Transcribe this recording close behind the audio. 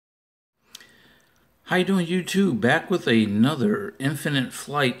How you doing, YouTube? Back with another Infinite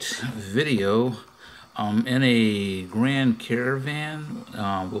Flight video. In a Grand Caravan.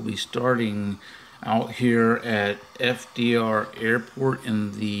 We'll be starting out here at FDR Airport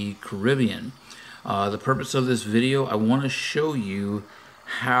in the Caribbean. The purpose of this video, I want to show you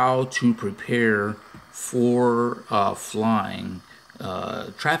how to prepare for flying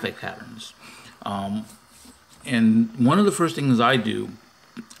traffic patterns. And one of the first things I do,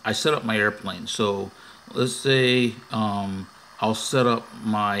 I set up my airplane. So let's say I'll set up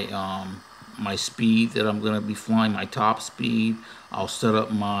my my speed that I'm going to be flying, my top speed. I'll set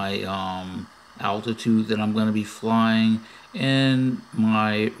up my altitude that I'm going to be flying, and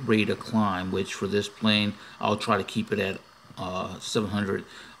my rate of climb, which for this plane I'll try to keep it at 700.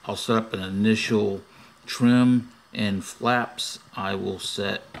 I'll set up an initial trim, and flaps I will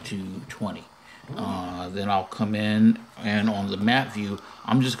set to 20. Then I'll come in, and on the map view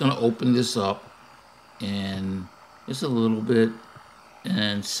I'm just going to open this up and just a little bit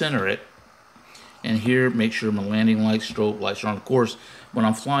and center it. And here, make sure my landing lights, strobe lights are on. Of course, when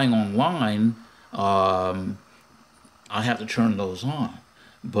I'm flying online, I have to turn those on.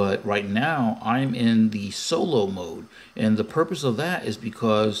 But right now, I'm in the solo mode. And the purpose of that is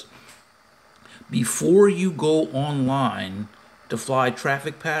because before you go online to fly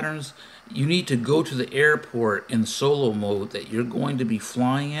traffic patterns, you need to go to the airport in solo mode that you're going to be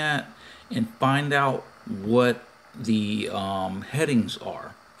flying at and find out what the headings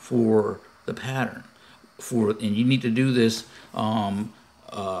are for the pattern. And you need to do this on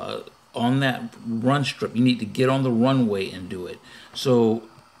that run strip. You need to get on the runway and do it. So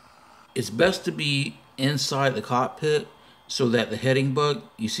it's best to be inside the cockpit so that the heading bug,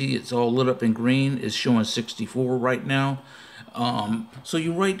 you see it's all lit up in green, is showing 64 right now. So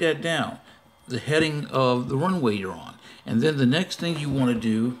you write that down, the heading of the runway you're on. And then the next thing you want to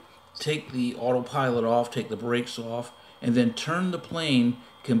do, take the autopilot off, take the brakes off, and then turn the plane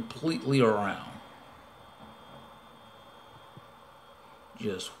completely around.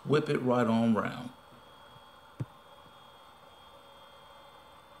 Just whip it right on round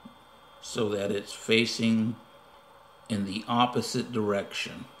so that it's facing in the opposite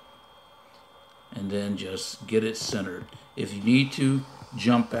direction. And then just get it centered. If you need to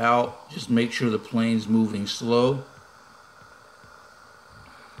jump out, just make sure the plane's moving slow.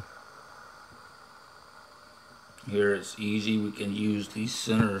 Here it's easy. We can use these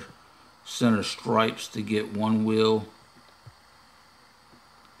center stripes to get one wheel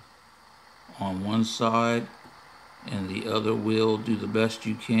on one side and the other wheel. Do the best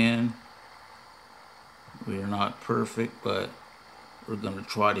you can. We are not perfect, but we're going to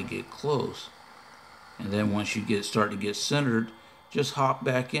try to get close. And then once you start to get centered, just hop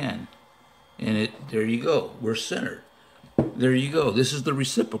back in, and there you go, we're centered. There you go. This is the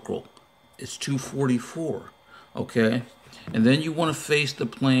reciprocal. It's 244. Okay, and then you want to face the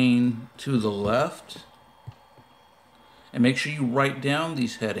plane to the left, and make sure you write down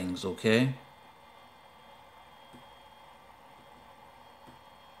these headings. Okay,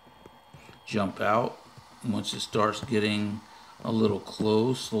 jump out. Once it starts getting a little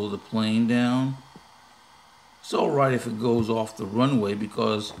close, slow the plane down. It's all right if it goes off the runway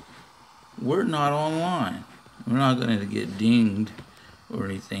because we're not online. We're not going to get dinged or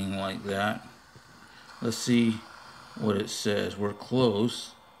anything like that. Let's see what it says. We're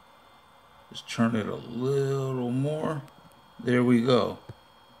close. Just turn it a little more. There we go.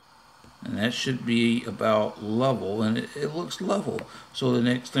 And that should be about level, and it looks level. So the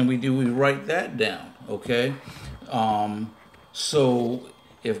next thing we do, we write that down, okay? So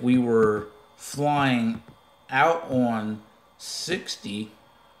if we were flying out on 60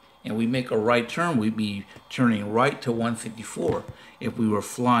 and we make a right turn, we'd be turning right to 154. If we were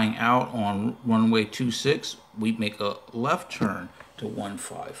flying out on runway 26, we'd make a left turn to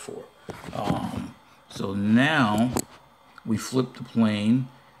 154. So now we flip the plane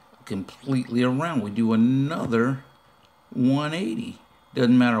completely around. We do another 180.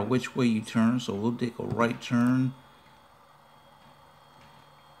 Doesn't matter which way you turn, so we'll take a right turn,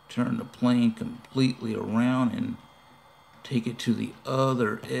 turn the plane completely around, and take it to the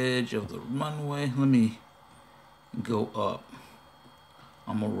other edge of the runway. Let me go up.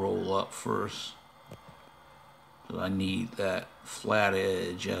 I'm going to roll up first, because I need that flat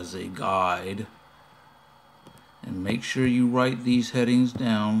edge as a guide. And make sure you write these headings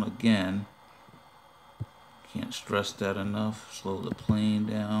down again. Can't stress that enough. Slow the plane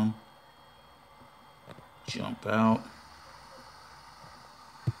down. Jump out.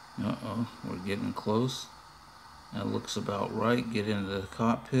 Uh-oh, we're getting close. That looks about right. Get into the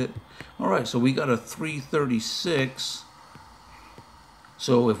cockpit. All right, so we got a 336.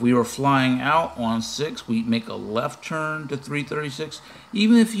 So if we were flying out on 6, we'd make a left turn to 336.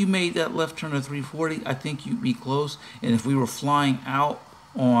 Even if you made that left turn to 340, I think you'd be close. And if we were flying out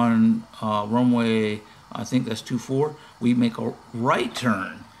on runway, I think that's 24, we make a right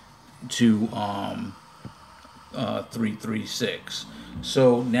turn to 336.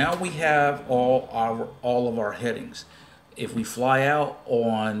 So now we have all of our headings. If we fly out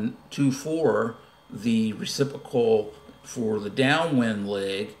on 24, the reciprocal for the downwind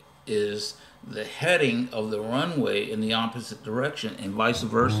leg is the heading of the runway in the opposite direction, and vice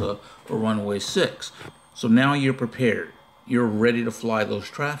versa for runway 6. So now you're prepared. You're ready to fly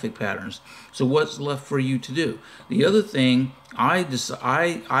those traffic patterns. So what's left for you to do? The other thing I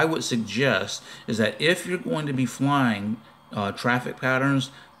would suggest is that if you're going to be flying traffic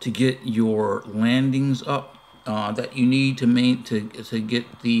patterns to get your landings up that you need to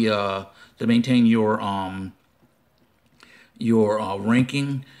get the to maintain your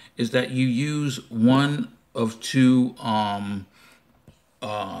ranking, is that you use one of two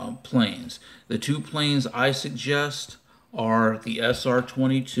planes. The two planes I suggest are the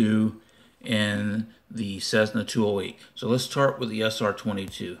SR22 and the Cessna 208. So let's start with the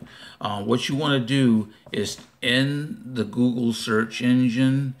SR22. What you want to do is in the Google search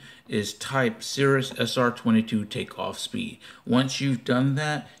engine is type Cirrus SR22 takeoff speed. Once you've done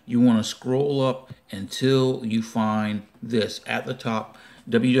that, you want to scroll up until you find this at the top,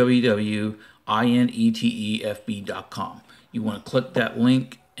 www.netefb.com. You want to click that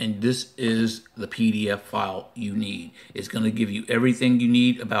link, and this is the PDF file you need. It's going to give you everything you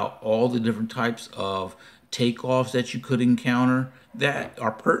need about all the different types of takeoffs that you could encounter that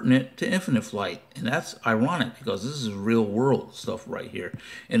are pertinent to infinite flight. And that's ironic because this is real world stuff right here.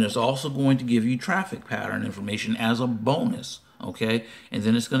 And it's also going to give you traffic pattern information as a bonus. Okay, and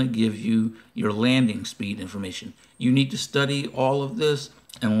then it's going to give you your landing speed information. You need to study all of this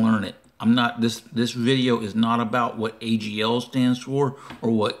and learn it. This video is not about what AGL stands for or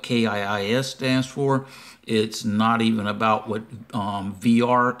what KIIS stands for. It's not even about what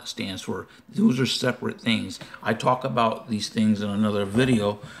VR stands for. Those are separate things. I talk about these things in another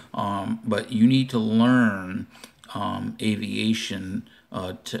video, but you need to learn aviation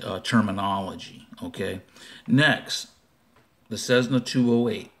terminology. Okay, next, the Cessna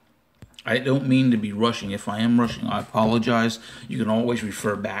 208. I don't mean to be rushing. If I am rushing, I apologize. You can always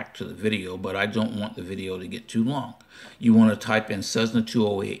refer back to the video, but I don't want the video to get too long. You want to type in Cessna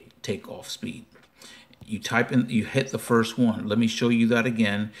 208 takeoff speed. You type in, you hit the first one. Let me show you that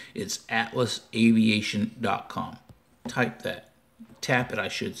again. It's atlasaviation.com. Type that. Tap it, I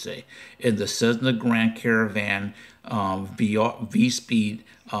should say. And the Cessna Grand Caravan V-speed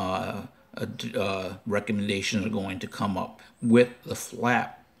recommendations are going to come up with the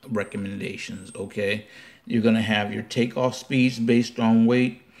flap recommendations. Okay, you're going to have your takeoff speeds based on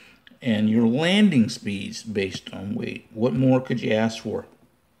weight and your landing speeds based on weight. What more could you ask for?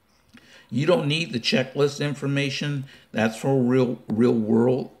 You don't need the checklist information. That's for real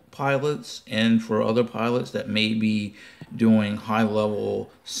world pilots and for other pilots that may be doing high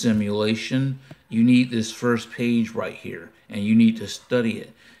level simulation. You need this first page right here, and you need to study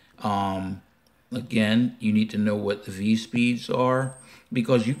it. Again, you need to know what the V speeds are,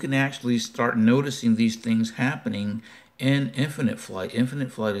 because you can actually start noticing these things happening in infinite flight.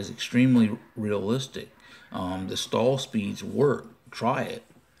 Infinite flight is extremely realistic. The stall speeds work. Try it.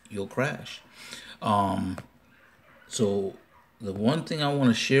 You'll crash. So the one thing I want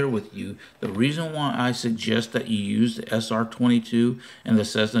to share with you, the reason why I suggest that you use the SR22 and the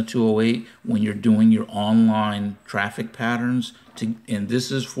Cessna 208 when you're doing your online traffic patterns, and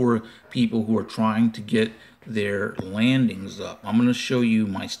this is for people who are trying to get their landings up. I'm going to show you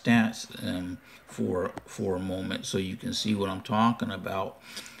my stats for a moment so you can see what I'm talking about.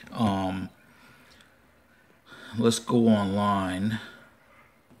 Let's go online.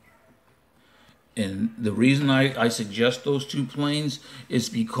 And the reason I suggest those two planes is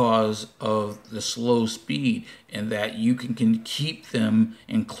because of the slow speed, and that you can keep them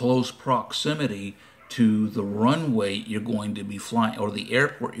in close proximity to the runway you're going to be flying, or the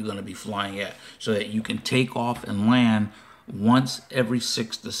airport you're going to be flying at, so that you can take off and land once every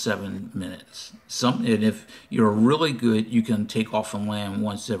 6 to 7 minutes. And if you're really good, you can take off and land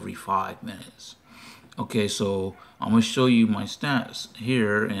once every 5 minutes. Okay, so I'm going to show you my stats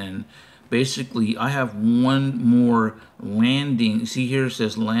here, and basically I have one more landing. See here it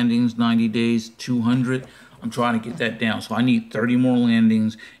says landings 90 days, 200. I'm trying to get that down. So I need 30 more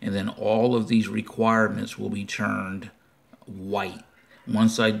landings, and then all of these requirements will be turned white.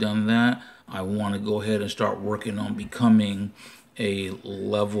 Once I've done that, I want to go ahead and start working on becoming a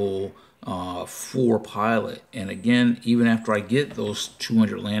level for pilot. And again, even after I get those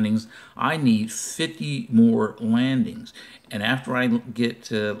 200 landings, I need 50 more landings. And after I get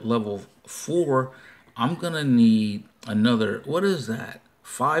to level 4, I'm gonna need another, what is that,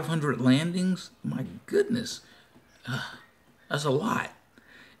 500 landings? My goodness, that's a lot.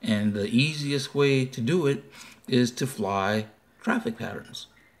 And the easiest way to do it is to fly traffic patterns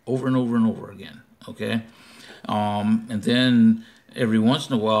over and over and over again, okay? And then every once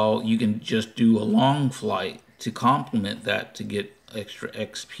in a while, you can just do a long flight to complement that to get extra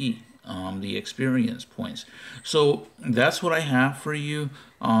XP, the experience points. So that's what I have for you.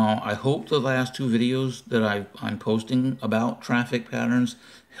 I hope the last 2 videos that I'm posting about traffic patterns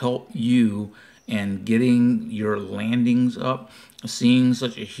help you in getting your landings up. Seeing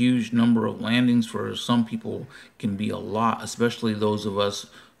such a huge number of landings for some people can be a lot, especially those of us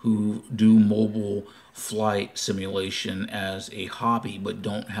who do mobile flight simulation as a hobby but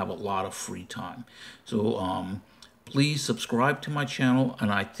don't have a lot of free time. So please subscribe to my channel,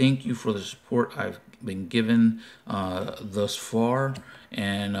 and I thank you for the support I've been given thus far.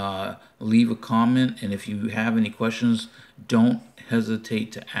 And leave a comment, and if you have any questions, don't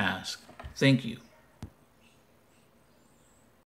hesitate to ask. Thank you.